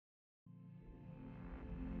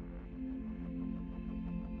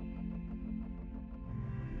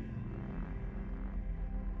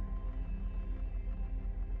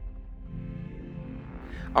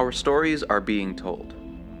Our stories are being told.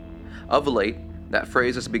 Of late, that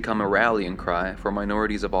phrase has become a rallying cry for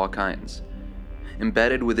minorities of all kinds.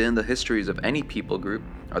 Embedded within the histories of any people group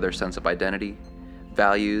are their sense of identity,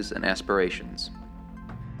 values, and aspirations.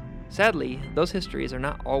 Sadly, those histories are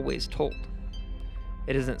not always told.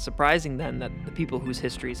 It isn't surprising then that the people whose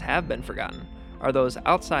histories have been forgotten are those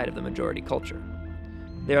outside of the majority culture.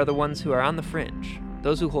 They are the ones who are on the fringe,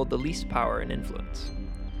 those who hold the least power and influence.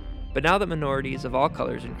 But now that minorities of all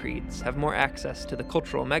colors and creeds have more access to the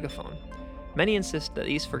cultural megaphone, many insist that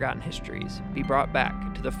these forgotten histories be brought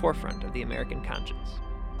back to the forefront of the American conscience.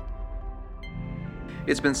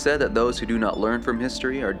 It's been said that those who do not learn from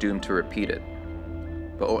history are doomed to repeat it.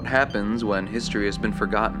 But what happens when history has been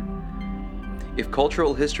forgotten? If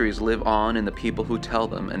cultural histories live on in the people who tell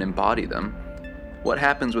them and embody them, what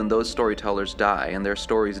happens when those storytellers die and their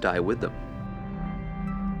stories die with them?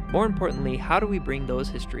 More importantly, how do we bring those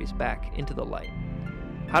histories back into the light?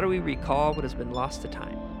 How do we recall what has been lost to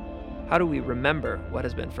time? How do we remember what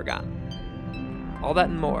has been forgotten? All that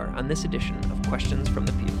and more on this edition of Questions from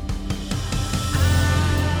the Pew.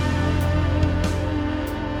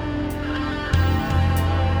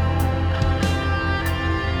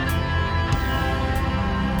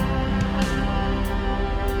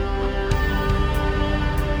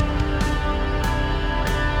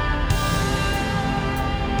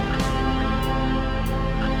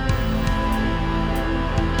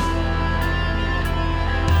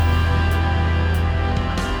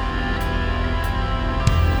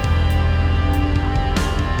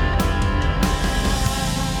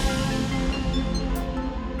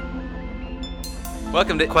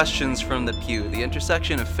 Welcome to Questions from the Pew, the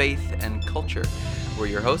intersection of faith and culture. We're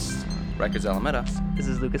your hosts, Rikers Alameda. This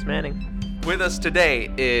is Lucas Manning. With us today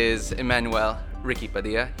is Emmanuel Ricky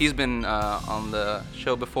Padilla. He's been on the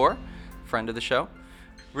show before, friend of the show.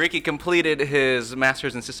 Ricky completed his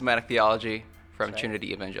master's in systematic theology from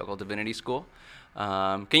Trinity Evangelical Divinity School.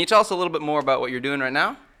 Can you tell us a little bit more about what you're doing right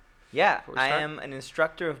now? Yeah, I am an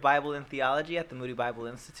instructor of Bible and Theology at the Moody Bible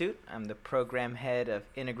Institute. I'm the program head of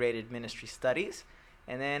Integrated Ministry Studies.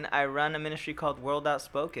 And then I run a ministry called World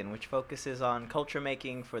Outspoken, which focuses on culture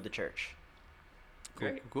making for the church.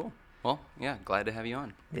 Cool. Well, yeah, glad to have you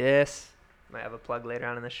on. Yes, might have a plug later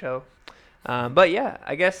on in the show. But yeah,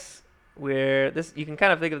 I guess you can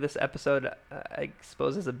kind of think of this episode, I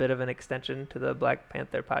suppose, as a bit of an extension to the Black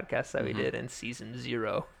Panther podcast that we did in season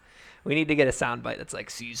 0. We need to get a soundbite that's like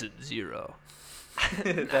season 0.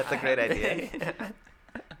 That's a great idea.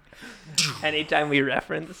 Anytime we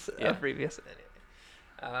reference a previous.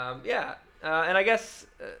 And I guess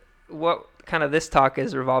what kind of this talk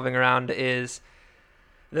is revolving around is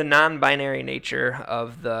the non-binary nature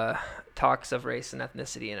of the talks of race and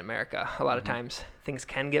ethnicity in America. A lot of times things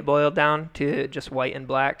can get boiled down to just white and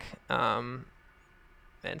black. And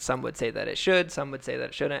some would say that it should, some would say that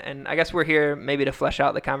it shouldn't. And I guess we're here maybe to flesh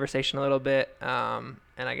out the conversation a little bit. And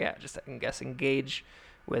I guess engage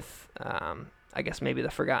with, I guess maybe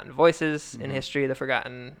the forgotten voices in history, the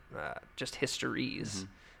forgotten just histories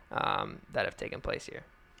that have taken place here.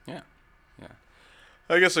 Yeah.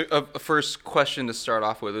 I guess a first question to start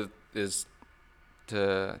off with is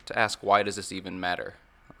to ask, why does this even matter?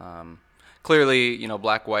 Clearly,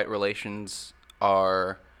 black-white relations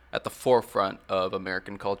are at the forefront of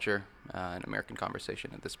American culture and American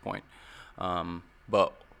conversation at this point.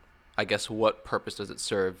 But I guess what purpose does it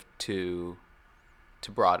serve to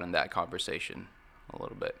broaden that conversation a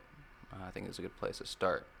little bit? I think it's a good place to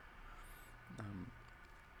start.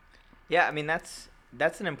 Yeah, I mean, that's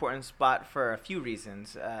an important spot for a few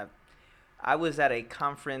reasons. I was at a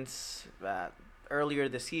conference earlier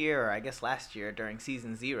this year, or I guess last year, during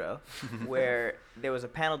season 0, where there was a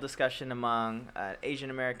panel discussion among an Asian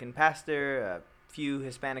American pastor, a few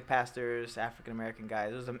Hispanic pastors, African American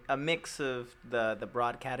guys. It was a mix of the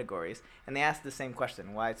broad categories, and they asked the same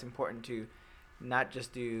question: why it's important to not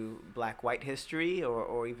just do black-white history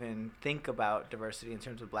or even think about diversity in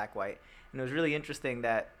terms of black-white. And it was really interesting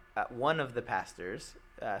that one of the pastors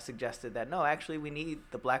suggested that, no, actually we need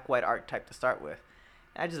the black-white archetype to start with.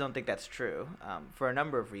 And I just don't think that's true for a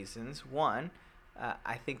number of reasons. One,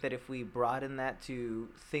 I think that if we broaden that to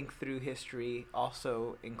think through history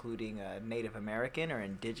also including a Native American or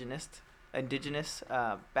indigenous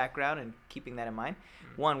background and keeping that in mind,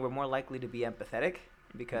 one, we're more likely to be empathetic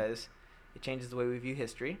because it changes the way we view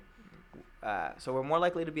history. So we're more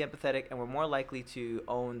likely to be empathetic, and we're more likely to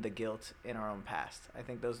own the guilt in our own past. I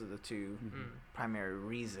think those are the two primary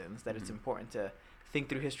reasons that it's important to think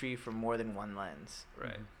through history from more than one lens.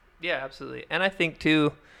 Right. Yeah, absolutely. And I think,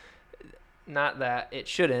 too, not that it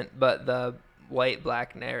shouldn't, but the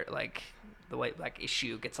white-black narrative, like the white-black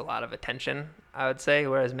issue gets a lot of attention, I would say,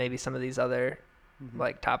 whereas maybe some of these other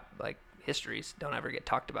top histories don't ever get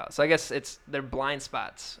talked about. So I guess they're blind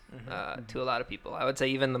spots to a lot of people. I would say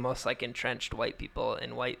even the most entrenched white people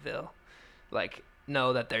in Whiteville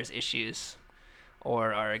know that there's issues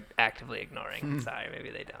or are actively ignoring. Sorry,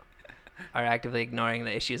 maybe they don't. Are actively ignoring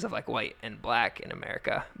the issues of white and black in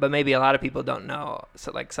America. But maybe a lot of people don't know.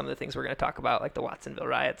 So some of the things we're going to talk about, like the Watsonville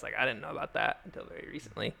riots, I didn't know about that until very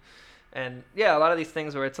recently. And yeah, a lot of these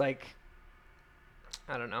things where it's I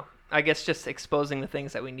don't know. I guess just exposing the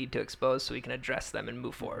things that we need to expose so we can address them and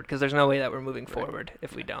move forward. Because there's no way that we're moving forward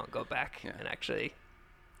if we don't go back and actually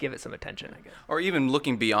give it some attention, I guess. Or even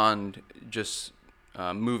looking beyond just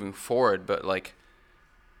moving forward, but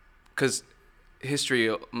because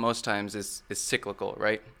history most times is cyclical,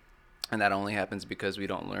 right? And that only happens because we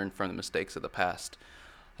don't learn from the mistakes of the past.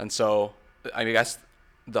 And so, I guess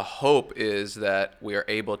the hope is that we are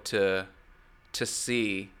able to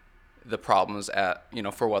see the problems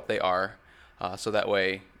for what they are, so that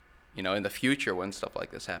way, in the future when stuff like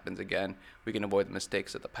this happens again, we can avoid the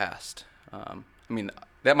mistakes of the past.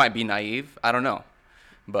 That might be naive, I don't know,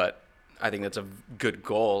 but I think that's a good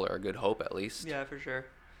goal or a good hope at least. Yeah, for sure.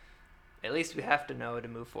 At least we have to know to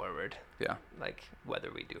move forward. Yeah.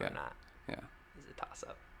 Whether we do or not. Yeah. Is a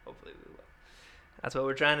toss-up. Hopefully we will. That's what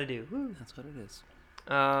we're trying to do. Woo. That's what it is.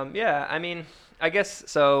 Yeah, I guess,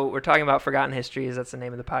 so we're talking about forgotten histories. That's the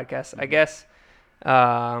name of the podcast. I guess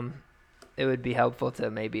it would be helpful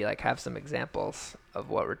to maybe have some examples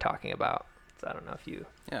of what we're talking about. So I don't know if you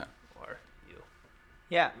or you.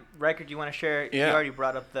 Yeah, Riker, do you want to share? Yeah. You already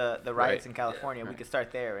brought up the riots in California. Yeah, We could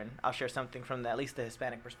start there, and I'll share something from at least the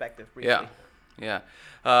Hispanic perspective briefly. Yeah.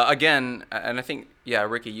 Again, and I think,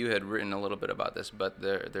 Ricky, you had written a little bit about this, but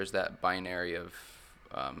there's that binary of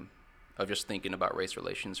just thinking about race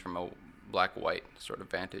relations from a black-white sort of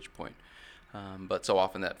vantage point. But so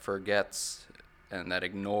often that forgets and that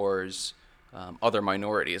ignores other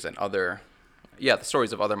minorities and the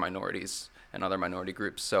stories of other minorities and other minority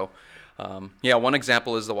groups. So, one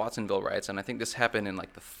example is the Watsonville riots, and I think this happened in the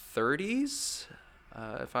 30s,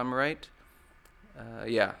 if I'm right.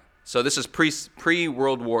 So this is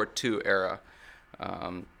pre-World War II era,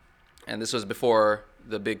 and this was before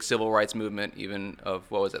the big civil rights movement, even of,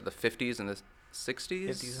 what was it, the 50s and the 60s?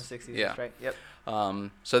 50s and 60s, yeah. That's right, yep.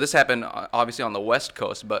 So this happened obviously on the West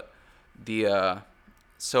Coast, but this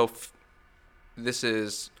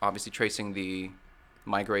is obviously tracing the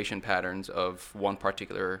migration patterns of one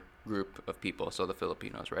particular group of people, so the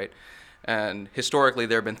Filipinos, right? And historically,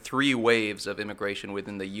 there have been 3 waves of immigration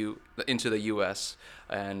into the U.S.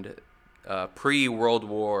 And pre-World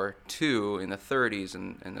War II in the 30s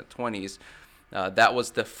and the 20s, that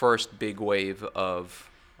was the first big wave of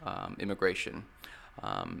immigration,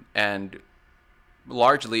 and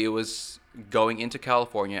largely it was going into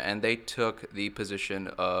California, and they took the position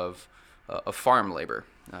of farm labor,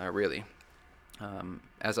 really.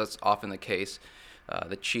 As that's often the case,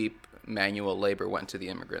 the cheap manual labor went to the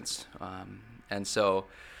immigrants. And so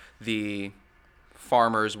the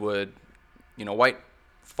farmers would, white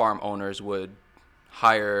farm owners would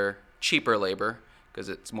hire cheaper labor because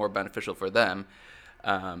it's more beneficial for them,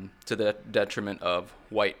 to the detriment of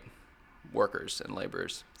white workers and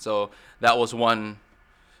laborers. So that was one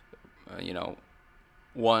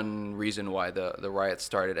reason why the riots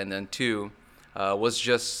started. And then 2 was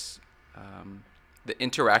just the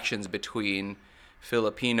interactions between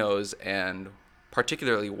Filipinos and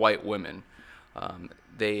particularly white women.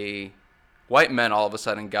 White men all of a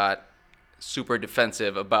sudden got super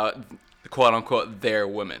defensive about, quote unquote, their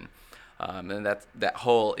women. And that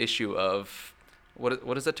whole issue of,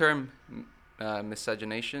 what is the term?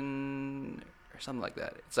 Miscegenation or something like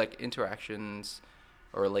that. It's interactions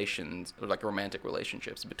or relations, or romantic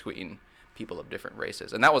relationships between people of different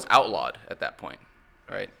races. And that was outlawed at that point,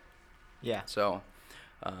 right? Yeah. So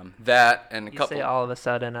that and a you couple. Say all of a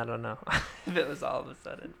sudden, I don't know. If it was all of a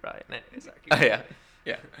sudden, probably. Sorry,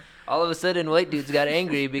 Yeah. All of a sudden, white dudes got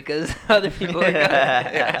angry because other people were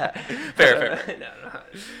Fair. No.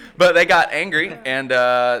 But they got angry, and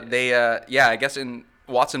I guess in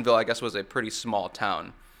Watsonville, was a pretty small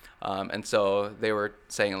town. And so they were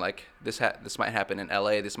saying this might happen in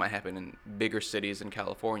LA, this might happen in bigger cities in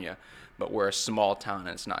California, but we're a small town and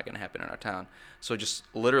it's not going to happen in our town. So just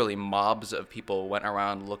literally mobs of people went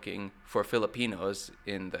around looking for Filipinos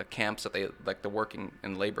in the camps that the working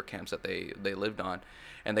and labor camps that they lived on,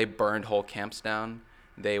 and they burned whole camps down.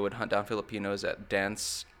 They would hunt down Filipinos at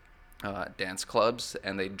dance clubs,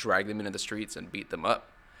 and they drag them into the streets and beat them up.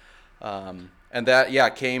 And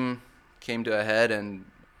that came to a head, and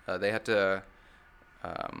they had to,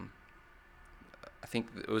 I think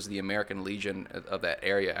it was the American Legion of that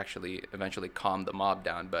area actually eventually calmed the mob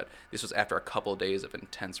down. But this was after a couple of days of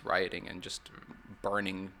intense rioting and just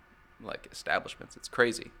burning like establishments. It's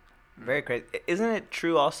crazy. Very crazy. Isn't it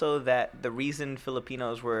true also that the reason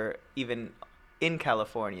Filipinos were even in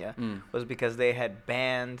California was because they had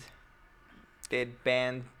banned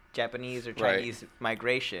Japanese or Chinese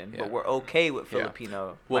migration, but were okay with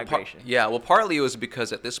Filipino migration? Partly it was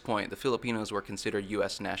because at this point the Filipinos were considered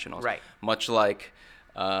U.S. nationals, right? Much like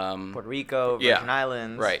Puerto Rico, Virgin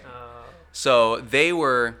Islands, right? So they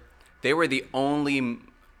were the only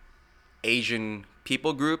Asian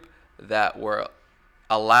people group that were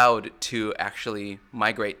allowed to actually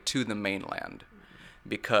migrate to the mainland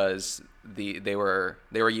because they were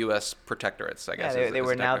U.S. protectorates, I guess. Yeah, they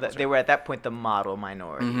were at that point the model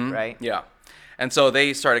minority, right? Yeah, and so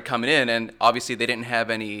they started coming in, and obviously they didn't have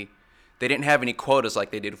any quotas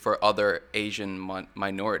like they did for other Asian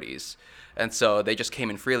minorities, and so they just came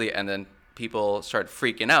in freely, and then people started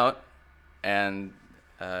freaking out, and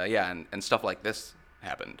and stuff like this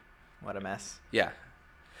happened. What a mess. Yeah.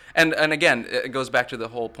 And again, it goes back to the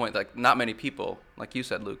whole point, like not many people, like you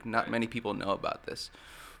said, Luke, not many people know about this.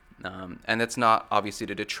 And it's not obviously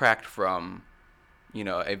to detract from,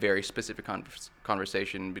 a very specific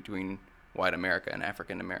conversation between white America and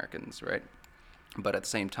African Americans, right? But at the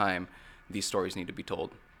same time, these stories need to be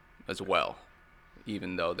told as well,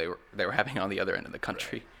 even though they were happening on the other end of the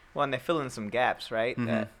country. Right. Well, and they fill in some gaps, right?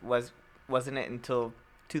 Wasn't it until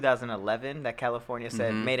 2011 that California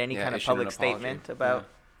made any kind of public statement about?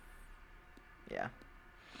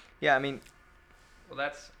 Yeah, I mean, well,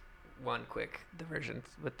 that's one quick diversion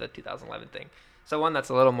with the 2011 thing. So one that's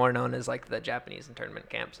a little more known is like the Japanese internment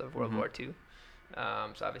camps of World War II.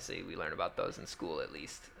 So obviously we learn about those in school at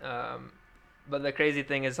least. But the crazy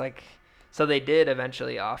thing is so they did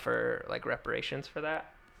eventually offer like reparations for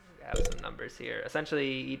that. I have some numbers here. Essentially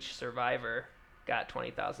each survivor got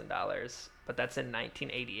 $20,000, but that's in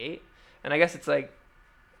 1988. And I guess it's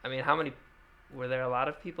how many were there? A lot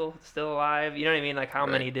of people still alive? You know what I mean? Like how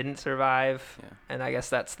many didn't survive? Yeah. And I guess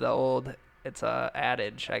that's the old, it's a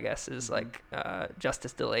adage, I guess, is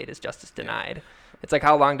justice delayed is justice denied. Yeah. It's like,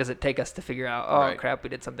 how long does it take us to figure out, crap, we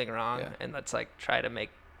did something wrong, and let's try to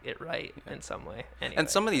make it right in some way. Anyway. And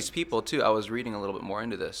some of these people too, I was reading a little bit more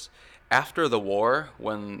into this. After the war,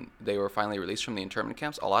 when they were finally released from the internment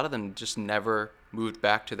camps, a lot of them just never moved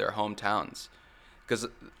back to their hometowns because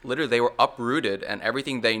literally they were uprooted and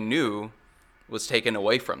everything they knew was taken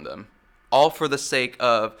away from them, all for the sake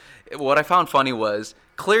of, what I found funny was,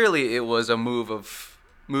 clearly it was a move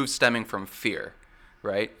stemming from fear,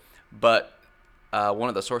 right? But one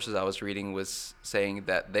of the sources I was reading was saying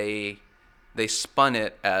that they spun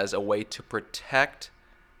it as a way to protect,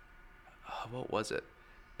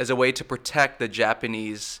 as a way to protect the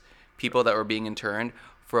Japanese people that were being interned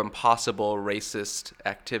from possible racist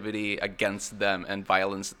activity against them and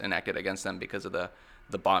violence enacted against them because of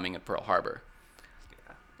the bombing at Pearl Harbor.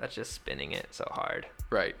 That's just spinning it so hard.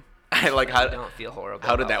 Right. I don't feel horrible.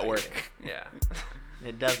 How did that work? Yeah.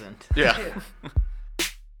 It doesn't. Yeah.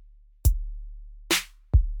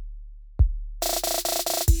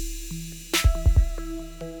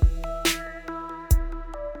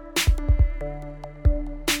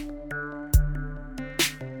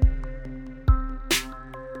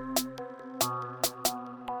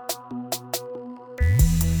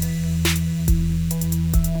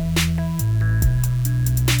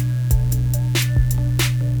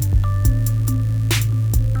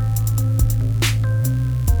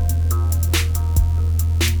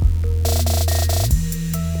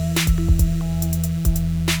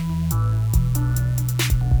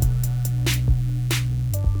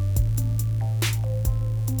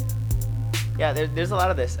 Yeah, there's a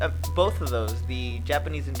lot of this. Both of those, the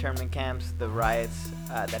Japanese internment camps, the riots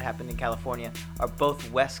that happened in California, are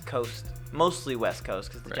both West Coast, mostly West Coast,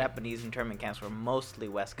 because the Japanese internment camps were mostly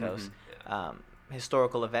West Coast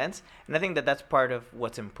historical events. And I think that that's part of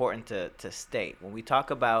what's important to state. When we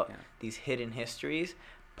talk about these hidden histories,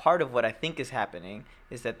 part of what I think is happening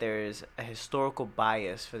is that there's a historical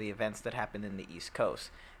bias for the events that happened in the East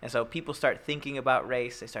Coast. And so people start thinking about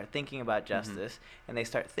race, they start thinking about justice, and they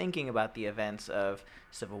start thinking about the events of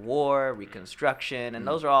Civil War, Reconstruction, and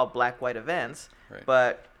those are all black-white events. Right.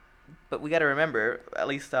 But we got to remember, at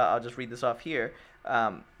least I'll just read this off here,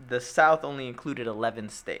 the South only included 11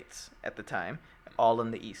 states at the time, all on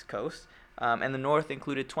the East Coast, and the North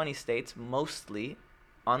included 20 states, mostly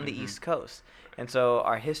on the East Coast. And so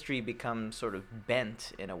our history becomes sort of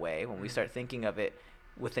bent in a way when we start thinking of it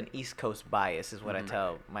with an East Coast bias, is what I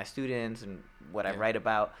tell my students and what I write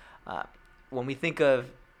about. When we think of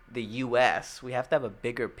the U.S., we have to have a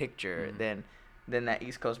bigger picture than than that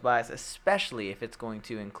East Coast bias, especially if it's going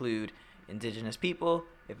to include indigenous people,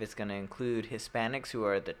 if it's going to include Hispanics who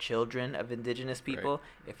are the children of indigenous people,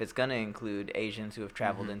 if it's going to include Asians who have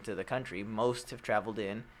traveled into the country. Most have traveled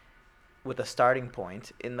in with a starting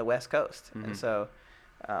point in the West Coast. And so,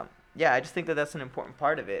 I just think that that's an important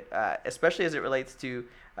part of it, especially as it relates to,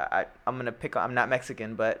 I'm not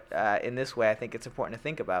Mexican, but in this way, I think it's important to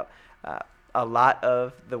think about a lot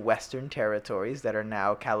of the Western territories that are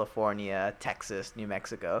now California, Texas, New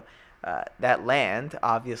Mexico. That land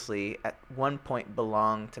obviously at one point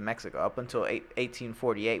belonged to Mexico up until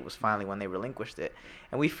 1848 was finally when they relinquished it.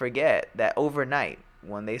 And we forget that overnight,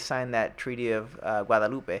 when they signed that Treaty of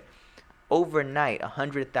Guadalupe, overnight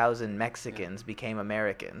 100,000 Mexicans became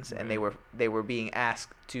Americans, and they were being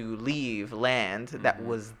asked to leave land that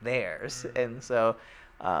was theirs. And so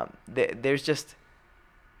there's just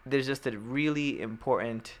a really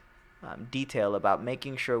important detail about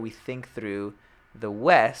making sure we think through the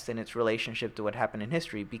West and its relationship to what happened in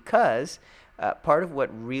history, because part of what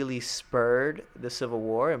really spurred the Civil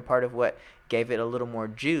War and part of what gave it a little more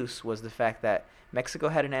juice was the fact that Mexico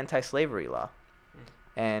had an anti-slavery law.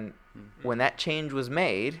 And when that change was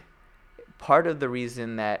made, part of the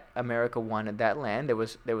reason that America wanted that land, there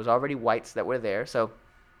was already whites that were there. So,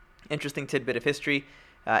 interesting tidbit of history.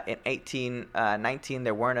 In 1819,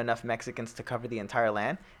 there weren't enough Mexicans to cover the entire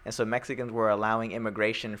land, and so Mexicans were allowing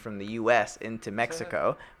immigration from the U.S. into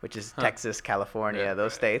Mexico, which is Texas, California,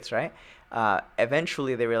 those states, right?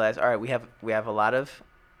 Eventually, they realized, all right, we have a lot of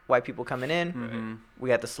white people coming in.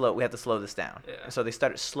 We have to slow this down. And so they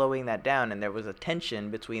started slowing that down, and there was a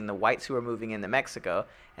tension between the whites who were moving into Mexico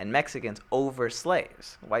and Mexicans over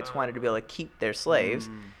slaves. Whites wanted to be able to keep their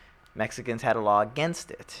slaves. Mexicans had a law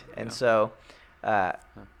against it, and so.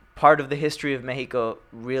 Part of the history of Mexico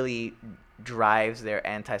really drives their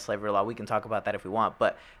anti-slavery law. We can talk about that if we want,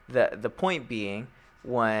 but the point being,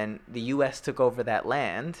 when the U.S. took over that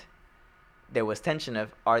land, there was tension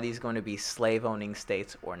of, are these going to be slave-owning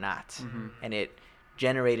states or not? And it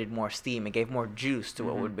generated more steam. It gave more juice to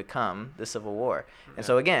what would become the Civil War. And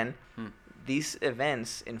so again, these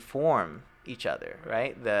events inform each other,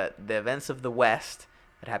 right? The events of the West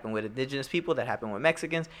that happened with indigenous people, that happened with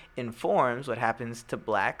Mexicans, informs what happens to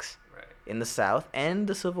blacks in the South and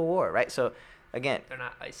the Civil War, right? So, again, they're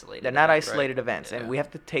not isolated. They're not isolated events, and we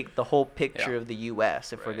have to take the whole picture of the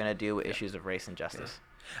U.S. if we're going to deal with issues of race and justice.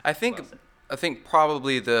 I think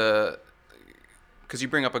probably because you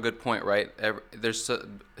bring up a good point, right? There's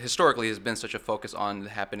historically has been such a focus on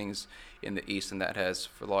the happenings in the East, and that has,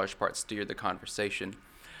 for large part, steered the conversation.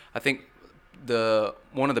 I think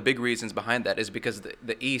one of the big reasons behind that is because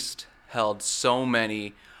the East held so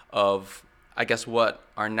many of, I guess, what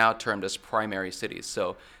are now termed as primary cities.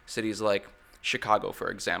 So cities like Chicago,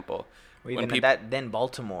 for example. Or even then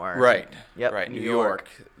Baltimore. Right. Yep. Right. New York.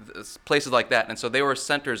 Places like that. And so they were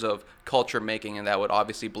centers of culture making, and that would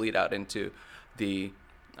obviously bleed out into the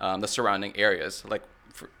surrounding areas. Like,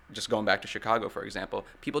 just going back to Chicago, for example,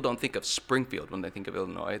 people don't think of Springfield when they think of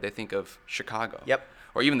Illinois. They think of Chicago. Yep.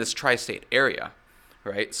 Or even this tri-state area,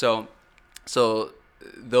 right? So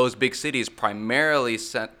those big cities, primarily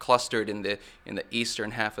clustered in the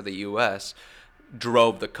eastern half of the U.S.,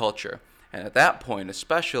 drove the culture. And at that point,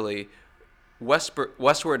 especially,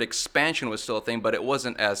 westward expansion was still a thing, but it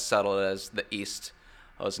wasn't as settled as the East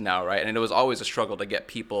was now, right? And it was always a struggle to get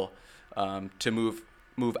people to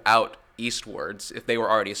move out eastwards if they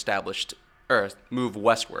were already established, or move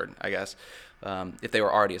westward, I guess. If they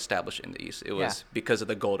were already established in the East. It was because of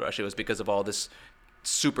the gold rush. It was because of all this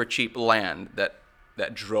super cheap land that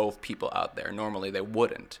drove people out there. Normally they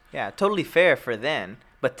wouldn't. Yeah, totally fair for then.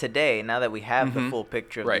 But today, now that we have the full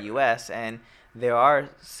picture of the U.S., and there are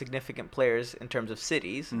significant players in terms of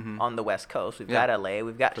cities on the West Coast. We've got L.A.,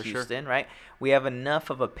 we've got Houston, right? We have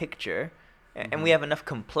enough of a picture, and we have enough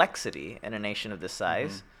complexity in a nation of this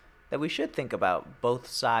size that we should think about both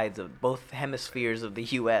sides of both hemispheres of the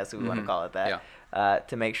U.S., if we want to call it that,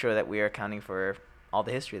 to make sure that we are accounting for all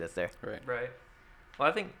the history that's there. Right. Well,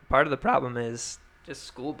 I think part of the problem is just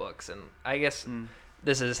school books, and I guess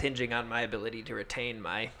this is hinging on my ability to retain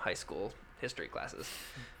my high school history classes.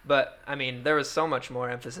 But, I mean, there was so much more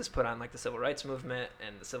emphasis put on, like, the Civil Rights Movement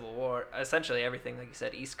and the Civil War, essentially everything, like you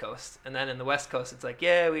said, East Coast. And then in the West Coast, it's like, we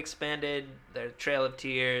expanded the Trail of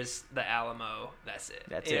Tears, the Alamo, that's it.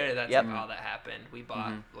 That's all that happened. We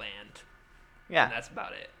bought land. Yeah. And that's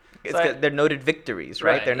about it. So they're noted victories,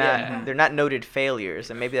 right? They're not noted failures,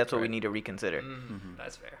 and maybe that's what we need to reconsider.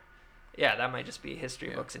 That's fair. Yeah, that might just be history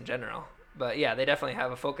books in general. But, they definitely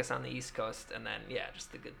have a focus on the East Coast, and then,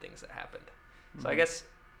 just the good things that happened. So I guess,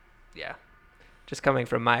 just coming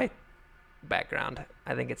from my background,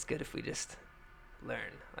 I think it's good if we just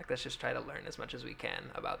learn. Like, let's just try to learn as much as we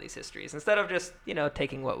can about these histories instead of just,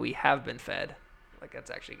 taking what we have been fed. Like,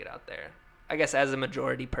 let's actually get out there. I guess as a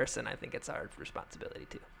majority person, I think it's our responsibility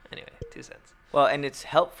too. Anyway, 2 cents. Well, and it's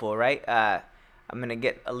helpful, right? I'm going to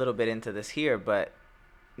get a little bit into this here, but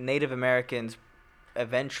Native Americans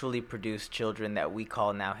eventually produced children that we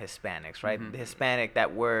call now Hispanics, right? Mm-hmm. The Hispanic,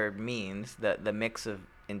 that word means the mix of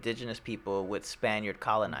indigenous people with Spaniard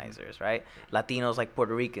colonizers, right? Latinos, like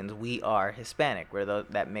Puerto Ricans, we are Hispanic. We're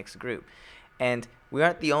that mixed group. And we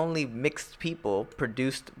aren't the only mixed people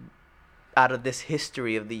produced out of this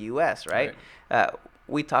history of the U.S., right?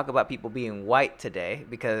 We talk about people being white today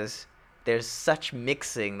because there's such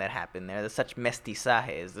mixing that happened there. There's such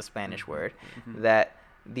mestizaje is the Spanish word, that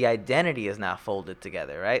the identity is now folded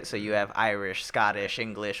together, right? So you have Irish, Scottish,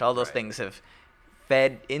 English, all those things have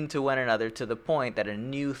fed into one another to the point that a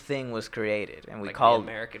new thing was created, and we like called the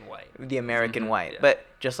American white. The American white. Yeah. But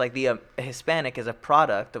just like the Hispanic is a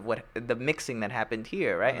product of what the mixing that happened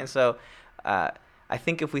here, right? And so I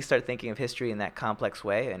think if we start thinking of history in that complex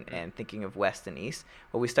way and thinking of West and East,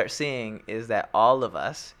 what we start seeing is that all of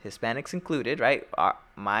us, Hispanics included, right?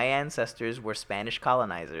 My ancestors were Spanish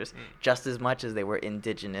colonizers just as much as they were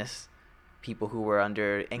indigenous people who were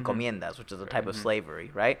under encomiendas, which is a type of slavery,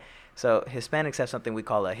 right? So Hispanics have something we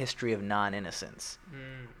call a history of non-innocence.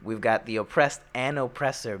 We've got the oppressed and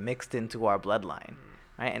oppressor mixed into our bloodline,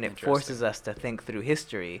 right? And it forces us to think through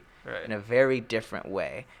history in a very different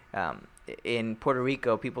way. In Puerto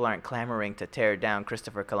Rico, people aren't clamoring to tear down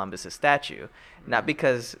Christopher Columbus's statue, not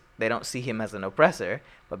because they don't see him as an oppressor,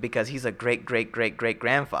 but because he's a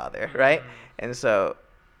great-great-great-great-grandfather, right? And so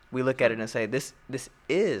we look at it and say, this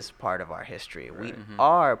is part of our history. We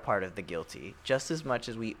are part of the guilty just as much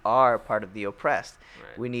as we are part of the oppressed.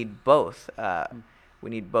 We need both. We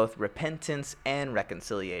need both repentance and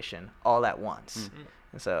reconciliation all at once.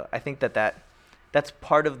 And so I think that's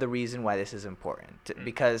part of the reason why this is important,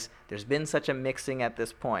 because there's been such a mixing at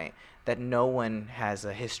this point that no one has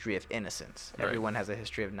a history of innocence. Everyone has a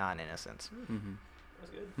history of non-innocence.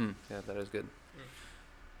 That's good. Yeah, that is good.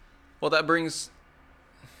 Well, that brings,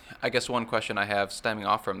 I guess, one question I have stemming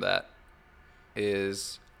off from that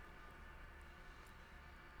is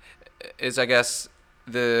I guess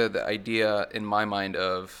the idea in my mind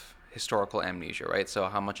of historical amnesia, right? So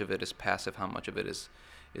how much of it is passive, how much of it is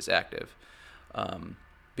active?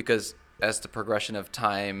 Because as the progression of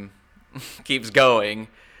time keeps going,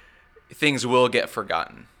 things will get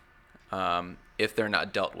forgotten if they're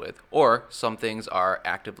not dealt with, or some things are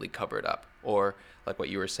actively covered up, or like what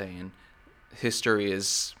you were saying,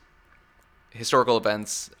 historical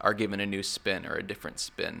events are given a new spin or a different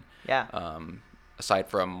spin. Aside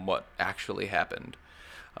from what actually happened,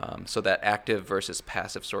 so that active versus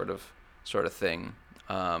passive sort of thing.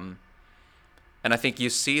 And I think you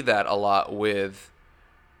see that a lot with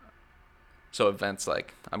events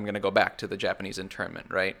like, I'm going to go back to the Japanese internment,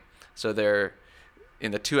 right? So there,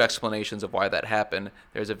 in the two explanations of why that happened,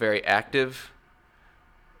 there's a very active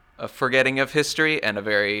forgetting of history and a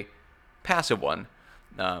very passive one.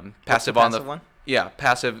 Passive on the one? Yeah,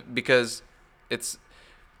 passive because it's,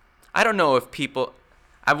 I don't know if people,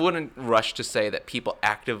 I wouldn't rush to say that people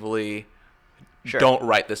actively don't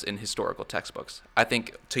write this in historical textbooks. I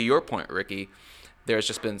think, to your point, Ricky, there's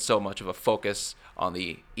just been so much of a focus on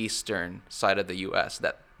the eastern side of the U.S.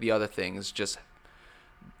 that the other things just,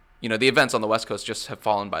 the events on the West Coast just have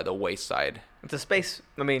fallen by the wayside. It's a space.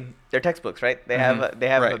 I mean, they're textbooks, right? They have a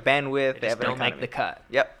bandwidth. They have don't make the cut.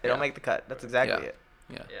 Yep, they don't make the cut. That's exactly it.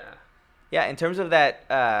 Yeah. In terms of that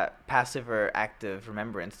passive or active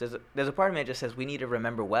remembrance, there's a part of me that just says we need to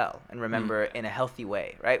remember well and remember in a healthy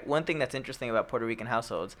way, right? One thing that's interesting about Puerto Rican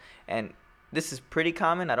households, and this is pretty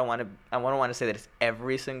common. I don't want to say that it's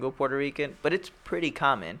every single Puerto Rican, but it's pretty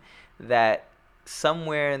common that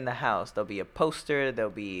somewhere in the house there'll be a poster,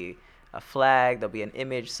 there'll be a flag, there'll be an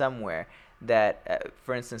image somewhere that,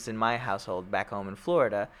 for instance, in my household back home in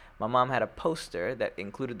Florida, my mom had a poster that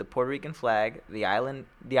included the Puerto Rican flag, the island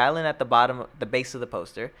at the bottom, the base of the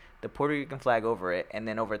poster, the Puerto Rican flag over it, and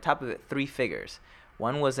then over top of it, 3 figures.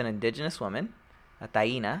 One was an indigenous woman, a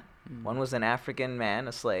taína. One was an African man,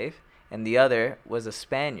 a slave, and the other was a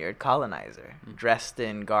Spaniard colonizer, dressed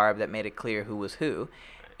in garb that made it clear who was who.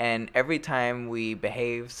 And every time we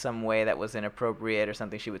behaved some way that was inappropriate or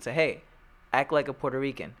something, she would say, "Hey, act like a Puerto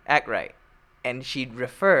Rican, act right." And she'd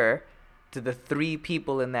refer to the 3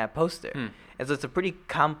 people in that poster. And so it's a pretty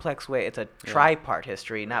complex way. It's a tripart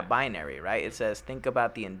history, not binary, right? It says, think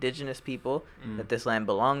about the indigenous people that this land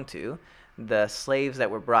belonged to, the slaves that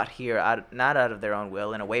were brought here not out of their own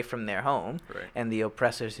will and away from their home, and the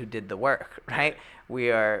oppressors who did the work, right?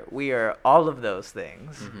 We are all of those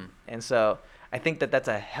things. And so I think that that's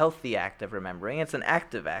a healthy act of remembering. It's an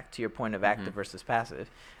active act, to your point of active versus passive.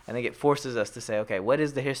 I think it forces us to say, okay, what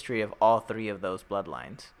is the history of all three of those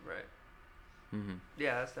bloodlines? Right. Mm-hmm.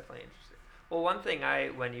 Yeah, that's definitely interesting. Well, one thing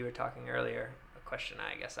when you were talking earlier, a question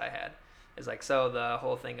I guess I had is like, so the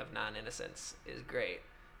whole thing of non-innocence is great,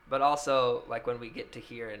 but also like when we get to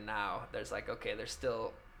here and now, there's like, okay, there's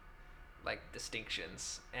still like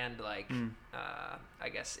distinctions and like I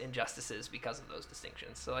guess injustices because of those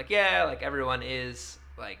distinctions. So like, yeah, like everyone is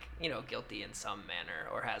like, you know, guilty in some manner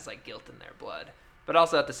or has like guilt in their blood, but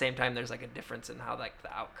also at the same time there's like a difference in how like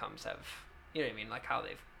the outcomes have, you know what I mean, like how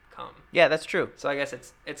they've come. Yeah, that's true. So I guess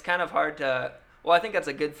it's kind of hard to, well, I think that's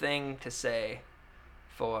a good thing to say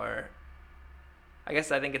for, I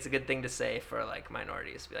think it's a good thing to say for like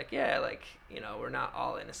minorities. Be like, yeah, like, you know, we're not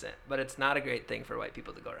all innocent, but it's not a great thing for white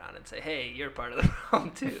people to go around and say, hey, you're part of the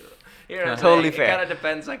problem too. You know what I'm Totally saying? fair. It kind of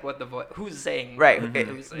depends like what who's saying. Right.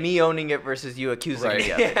 Who's saying. Me owning it versus you accusing Right.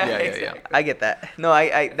 me of it. Yeah, Yeah. exactly. I get that. No,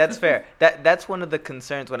 I that's fair. That's one of the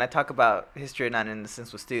concerns when I talk about history of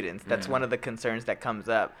non-innocence with students. That's one of the concerns that comes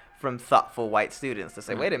up from thoughtful white students to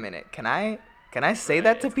say, wait a minute, can I say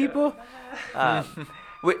that to people?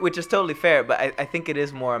 Which is totally fair, but I think it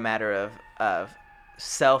is more a matter of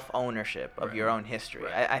self-ownership of your own history.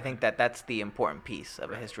 I think that's the important piece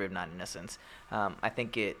of a history of non-innocence. I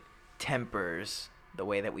think it tempers the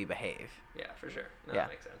way that we behave. Yeah, for sure. No, Yeah. that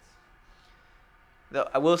makes sense. Though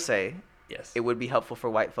I will say, Yes. it would be helpful for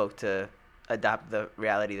white folk to adopt the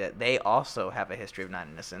reality that they also have a history of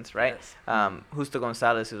non-innocence, right? Yes. Justo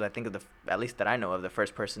Gonzalez, who's I think at least that I know of, the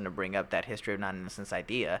first person to bring up that history of non-innocence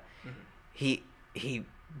idea, he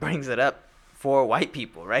brings it up for white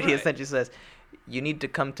people, right? He Right. essentially says, you need to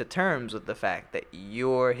come to terms with the fact that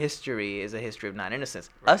your history is a history of non-innocence.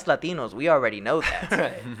 Right. Us Latinos, we already know that.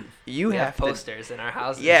 Right. You We have to posters in our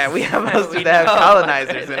houses. Yeah, we have posters We that have know.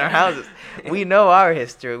 colonizers in our houses. We know our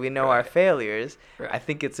history. We know our Right. failures. Right. I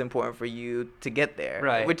think it's important for you to get there.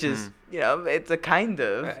 Right. Which is, you know, it's a kind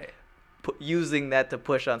of Right. using that to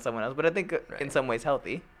push on someone else, but I think in Right. some ways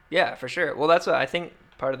healthy. Yeah, for sure. Well, that's what I think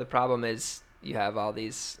part of the problem is you have all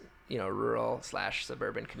these, you know,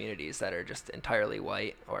 rural/suburban communities that are just entirely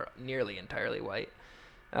white or nearly entirely white.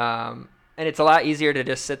 And it's a lot easier to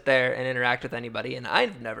just sit there and interact with anybody. And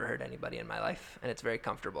I've never heard anybody in my life, and it's very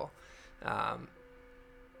comfortable.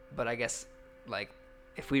 But I guess, like,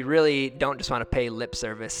 if we really don't just want to pay lip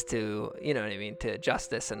service to, you know what I mean, to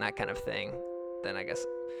justice and that kind of thing, then I guess,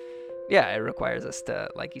 yeah, it requires us to,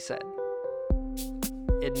 like you said,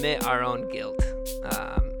 admit our own guilt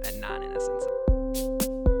and non-innocence.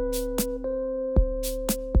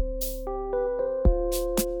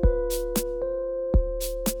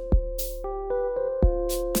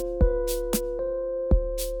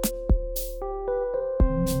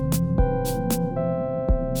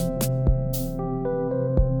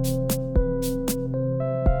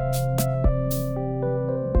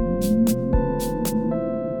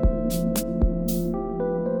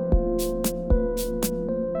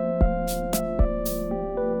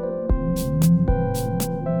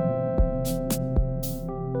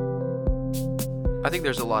 I think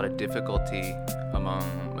there's a lot of difficulty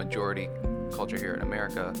among majority culture here in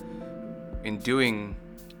America in doing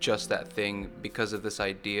just that thing because of this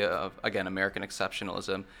idea of, again, American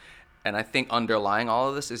exceptionalism. And I think underlying all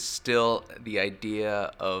of this is still the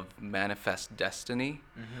idea of manifest destiny,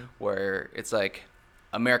 where it's like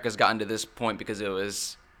America's gotten to this point because it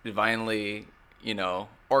was divinely, you know,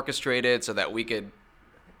 orchestrated so that we could,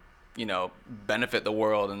 you know, benefit the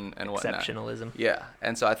world and whatnot. Exceptionalism. Yeah,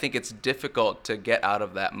 and so I think it's difficult to get out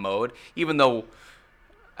of that mode, even though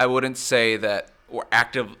I wouldn't say that we're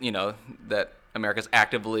active, you know, that America's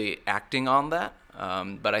actively acting on that.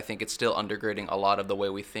 But I think it's still undergirding a lot of the way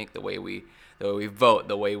we think, the way we vote,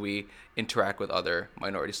 the way we interact with other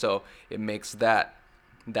minorities. So it makes that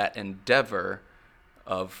endeavor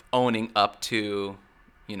of owning up to,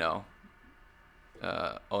 you know,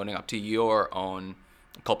 owning up to your own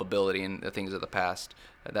culpability and the things of the past,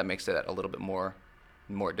 that makes it a little bit more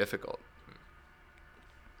difficult.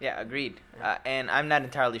 Yeah, agreed. And I'm not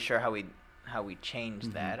entirely sure how we change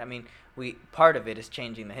that. I mean, part of it is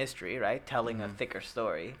changing the history, right? Telling a thicker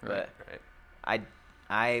story. Right. But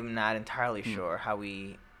I'm not entirely sure how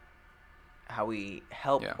we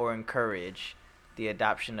help or encourage the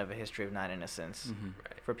adoption of a history of non-innocence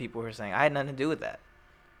for people who are saying, I had nothing to do with that.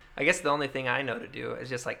 I guess the only thing I know to do is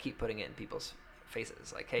just like keep putting it in people's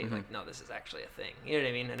faces, like, hey, like, no, this is actually a thing. You know what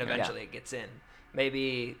I mean? And eventually it gets in.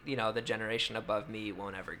 Maybe, you know, the generation above me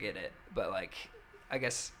won't ever get it, but like, I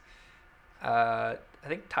guess, I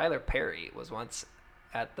think Tyler Perry was once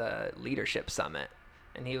at the Leadership Summit,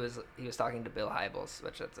 and he was talking to Bill Hybels,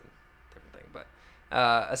 which that's a different thing. but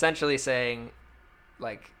essentially saying,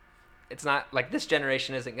 like, it's not like this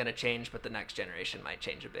generation isn't going to change, but the next generation might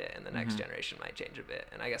change a bit, and the next generation might change a bit.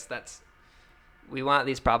 And I guess we want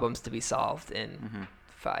these problems to be solved in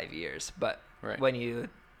 5 years. But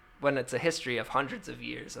when it's a history of hundreds of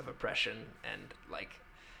years of oppression and, like,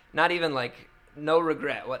 not even, like, no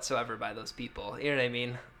regret whatsoever by those people, you know what I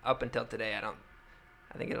mean? Up until today,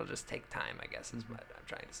 I think it'll just take time, I guess, is what I'm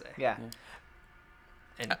trying to say. Yeah.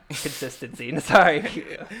 And consistency. Sorry.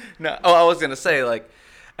 No, I was gonna say, like,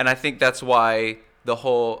 and I think that's why the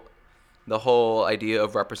whole idea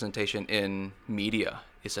of representation in media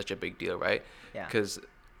is such a big deal, right? Yeah. Because,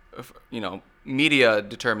 media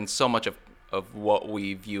determines so much of what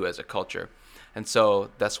we view as a culture, and so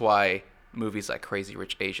that's why movies like Crazy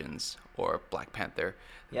Rich Asians or Black Panther,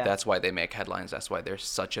 that's why they make headlines. That's why they're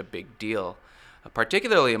such a big deal,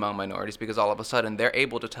 particularly among minorities, because all of a sudden they're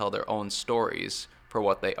able to tell their own stories for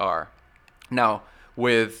what they are. Now,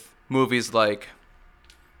 with movies like,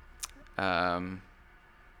 I'm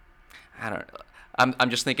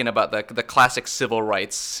just thinking about the classic civil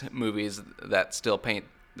rights movies that still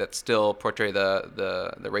portray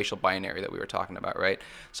the racial binary that we were talking about, right?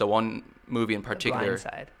 So one movie in particular, The Blind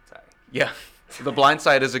Side. Sorry. Yeah. The Blind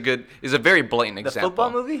Side is a very blatant example. The football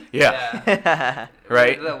movie? Yeah.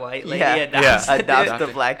 Right? The white lady adopts the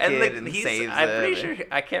black kid and saves I'm him. pretty sure,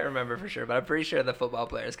 I can't remember for sure, but I'm pretty sure the football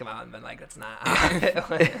players come out and been like, that's not.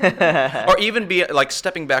 Or even be like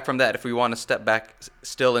stepping back from that, if we want to step back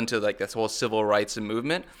still into like this whole civil rights and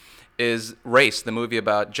movement, is Race, the movie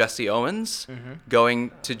about Jesse Owens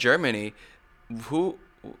going to Germany, who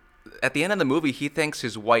at the end of the movie he thanks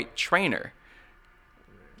his white trainer.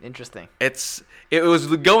 Interesting. It was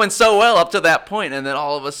going so well up to that point, and then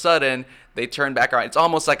all of a sudden they turn back around. It's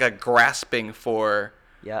almost like a grasping for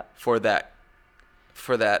that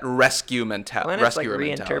rescue mentality. Well, and it's like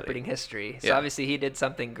reinterpreting history. So obviously he did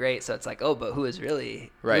something great. So it's like, oh, but who is really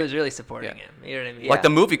supporting him? You know what I mean? Like the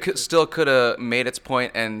movie could have made its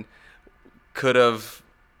point and could have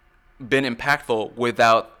been impactful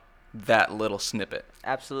without that little snippet.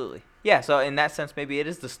 Absolutely. Yeah, so in that sense, maybe it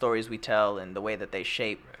is the stories we tell and the way that they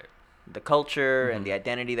shape the culture and the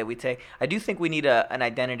identity that we take. I do think we need an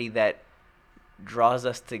identity that draws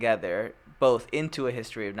us together, both into a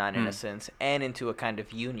history of non-innocence and into a kind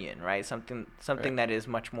of union, right? Something that is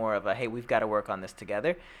much more of a, hey, we've got to work on this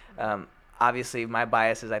together. Obviously, my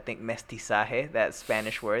bias is I think mestizaje, that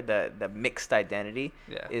Spanish word, the mixed identity,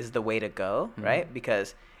 is the way to go, right?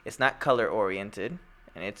 Because it's not color-oriented,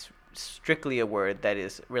 and it's strictly a word that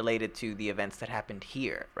is related to the events that happened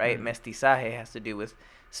here, right? Mestizaje has to do with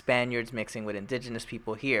Spaniards mixing with indigenous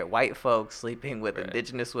people here, white folks sleeping with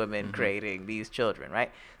indigenous women, creating these children, right?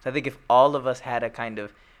 So I think if all of us had a kind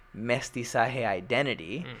of mestizaje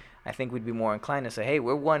identity, I think we'd be more inclined to say, hey,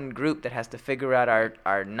 we're one group that has to figure out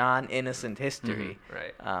our non-innocent history.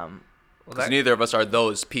 Right. Because neither of us are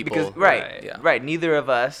those people. Because, right. Neither of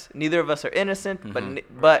us are innocent,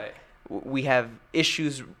 but we have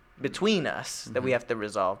issues between us that we have to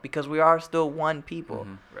resolve because we are still one people.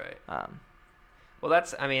 Right. Well,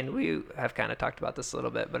 we have kind of talked about this a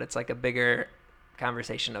little bit, but it's like a bigger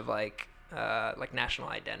conversation of like national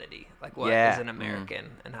identity. Like what is an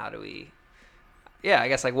American and how do we, I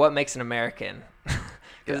guess like what makes an American?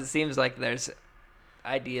 Because it seems like there's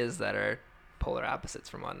ideas that are polar opposites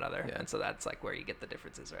from one another. And so that's like where you get the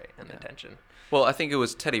differences, right? And the tension. Well, I think it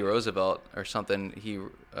was Teddy Roosevelt or something.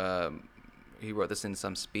 He wrote this in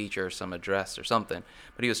some speech or some address or something,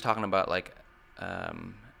 but he was talking about like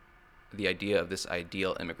the idea of this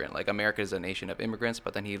ideal immigrant. Like America is a nation of immigrants,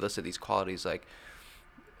 but then he listed these qualities like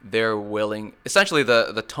they're willing. Essentially,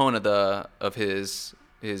 the tone of his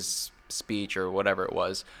speech or whatever it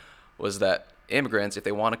was that immigrants, if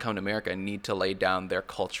they want to come to America, need to lay down their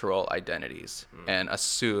cultural identities and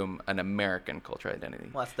assume an American cultural identity.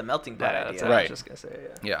 Well, that's the melting pot idea. That's what I was just gonna say.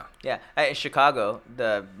 Yeah. In Chicago,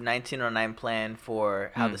 the 1909 plan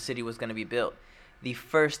for how the city was going to be built, the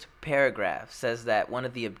first paragraph says that one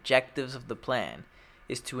of the objectives of the plan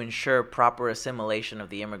is to ensure proper assimilation of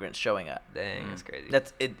the immigrants showing up. Dang, that's crazy.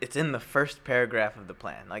 It's in the first paragraph of the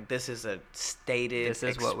plan. Like this is a stated, this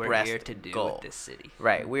is what we're here to do goal. With this city.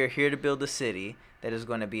 Right. We're here to build a city that is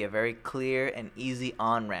going to be a very clear and easy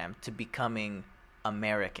on-ramp to becoming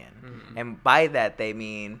American. And by that they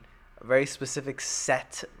mean a very specific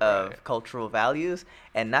set of cultural values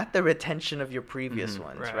and not the retention of your previous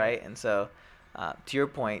ones, right? And so to your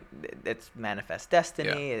point, it's manifest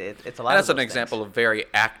destiny. It's a lot. And that's of an example of very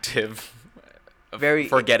active, very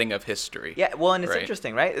forgetting of history. Yeah, well, and it's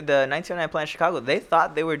interesting, right? The 1909 plan in Chicago, they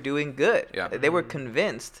thought they were doing good. Yeah. They were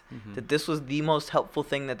convinced that this was the most helpful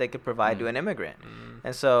thing that they could provide to an immigrant.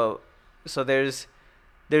 And so so there's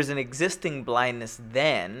an existing blindness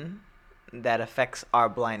then that affects our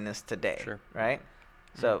blindness today, Sure. right?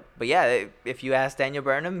 So, but yeah, if you ask Daniel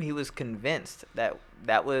Burnham, he was convinced that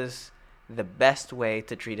that was the best way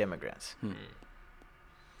to treat immigrants.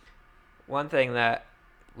 One thing that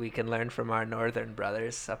we can learn from our northern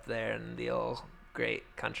brothers up there in the old great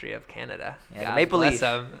country of Canada. Yeah, the God Maple bless Leaf.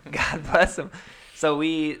 them. God bless them. So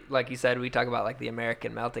we, like you said, we talk about like the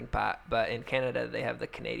American melting pot, but in Canada they have the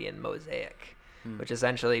Canadian mosaic, which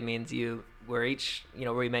essentially means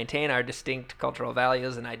we maintain our distinct cultural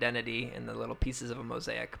values and identity in the little pieces of a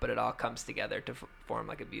mosaic, but it all comes together to form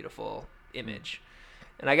like a beautiful image.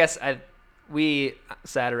 And I guess we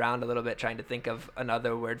sat around a little bit trying to think of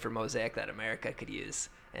another word for mosaic that America could use,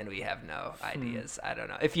 and we have no ideas. I don't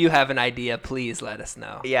know. If you have an idea, please let us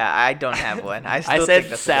know. Yeah, I don't have one. I I still said think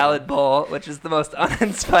that's salad bowl, which is the most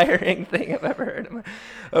uninspiring thing I've ever heard.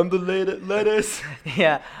 I'm the lettuce.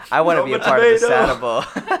 Yeah, I want to be a Roma part of the tomato. salad bowl.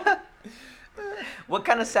 What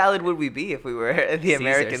kind of salad would we be if we were the Caesar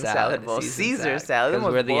American salad bowl? Caesar salad, the 'cause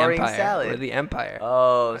most we're the boring empire. salad. We're the empire.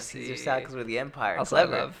 Oh, I Caesar see. salad because we're the empire. Also,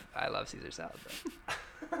 Clever. I love Caesar salad.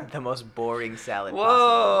 Though. The most boring salad possible.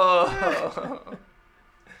 Whoa!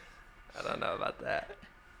 I don't know about that.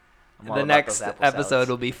 I'm all The about next those apple episode salads.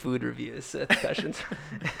 will be food reviews questions.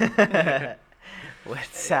 What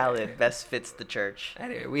salad best fits the church?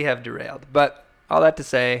 Anyway, we have derailed. But all that to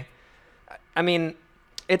say, I mean,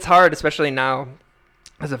 it's hard, especially now,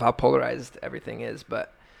 because of how polarized everything is.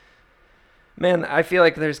 But, man, I feel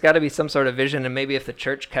like there's got to be some sort of vision, and maybe if the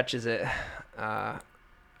church catches it,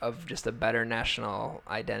 of just a better national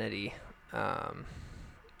identity. I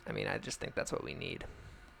mean, I just think that's what we need.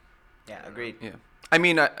 Yeah, agreed. Yeah. I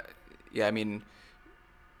mean,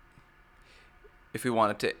 if we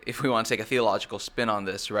wanted to take a theological spin on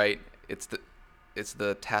this, right? It's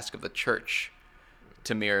the task of the church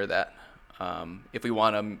to mirror that. If we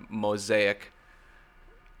want a mosaic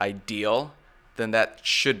ideal, then that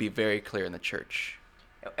should be very clear in the church.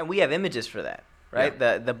 And we have images for that, right?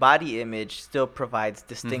 Yeah. The body image still provides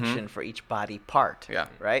distinction for each body part, Yeah.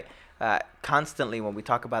 right? Constantly when we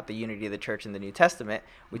talk about the unity of the church in the New Testament,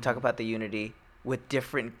 we talk about the unity with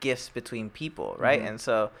different gifts between people, right? And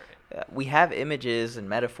so we have images and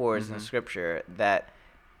metaphors in Scripture that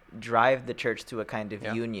drive the church to a kind of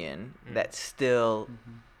union that still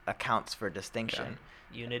accounts for distinction.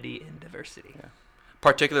 Unity in diversity. Yeah.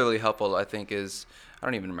 Particularly helpful, I think, is, I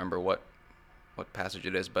don't even remember what passage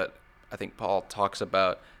it is, but I think Paul talks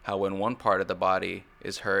about how when one part of the body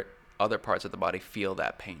is hurt, other parts of the body feel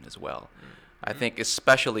that pain as well. I think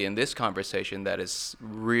especially in this conversation that is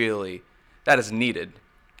needed,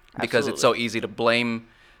 because it's so easy to blame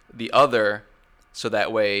the other, so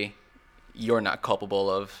that way you're not culpable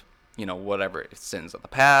of, whatever sins of the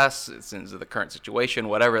past, sins of the current situation,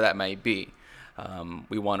 whatever that may be.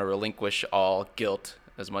 We want to relinquish all guilt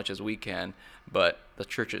as much as we can, but the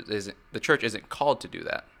church isn't called to do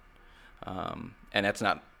that, and that's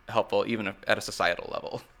not helpful even at a societal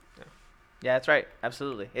level. Yeah, that's right.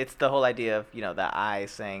 Absolutely. It's the whole idea of, the eye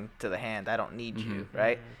saying to the hand, I don't need you,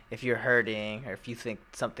 right? If you're hurting or if you think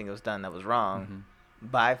something was done that was wrong,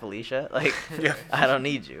 bye, Felicia. Like, I don't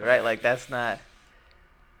need you, right? Like, that's not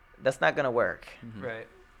going to work. Right.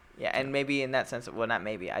 Yeah, and maybe in that sense, well, not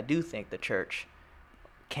maybe, I do think the church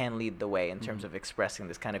can lead the way in terms of expressing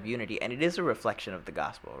this kind of unity, and it is a reflection of the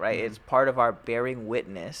gospel, right? It's part of our bearing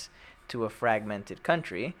witness to a fragmented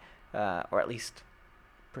country, or at least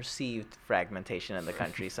perceived fragmentation in the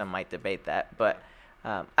country. Some might debate that, but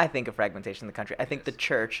I think of fragmentation in the country. I think the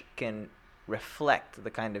church can reflect the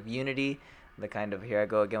kind of unity, the kind of, here I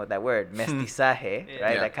go again with that word, mestizaje,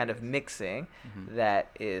 right? Yeah. That kind of mixing that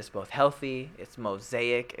is both healthy, it's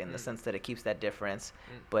mosaic in the sense that it keeps that difference,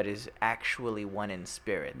 but is actually one in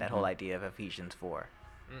spirit, that whole idea of Ephesians 4.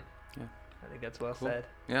 Yeah. I think that's well Cool. said.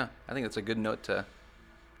 Yeah, I think that's a good note to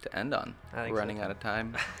end on. I think We're so, running too. out of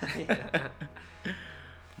time. Yeah.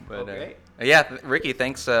 But great. Ricky,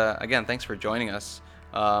 thanks again. Thanks for joining us.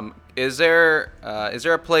 Is there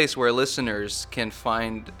a place where listeners can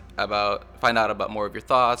find out about more of your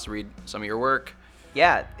thoughts, read some of your work?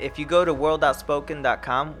 Yeah, if you go to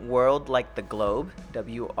worldoutspoken.com, world like the globe,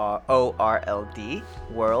 WORLD,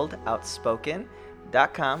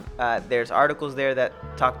 worldoutspoken.com, there's articles there that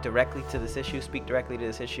talk directly to this issue, speak directly to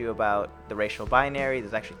this issue about the racial binary.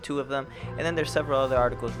 There's actually 2 of them. And then there's several other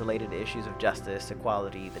articles related to issues of justice,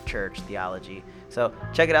 equality, the church, theology. So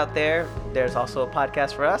check it out there. There's also a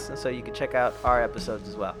podcast for us, and so you can check out our episodes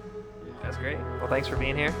as well. That's great. Well, thanks for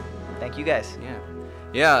being here. Thank you guys.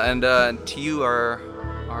 Yeah, and to you, our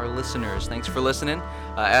our listeners. Thanks for listening.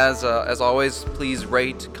 As always, please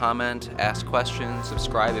rate, comment, ask questions,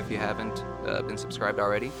 subscribe if you haven't been subscribed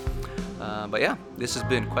already. But yeah, this has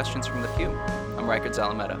been Questions from the Pew. I'm Riker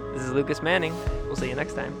Zalameta. This is Lucas Manning. We'll see you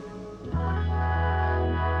next time.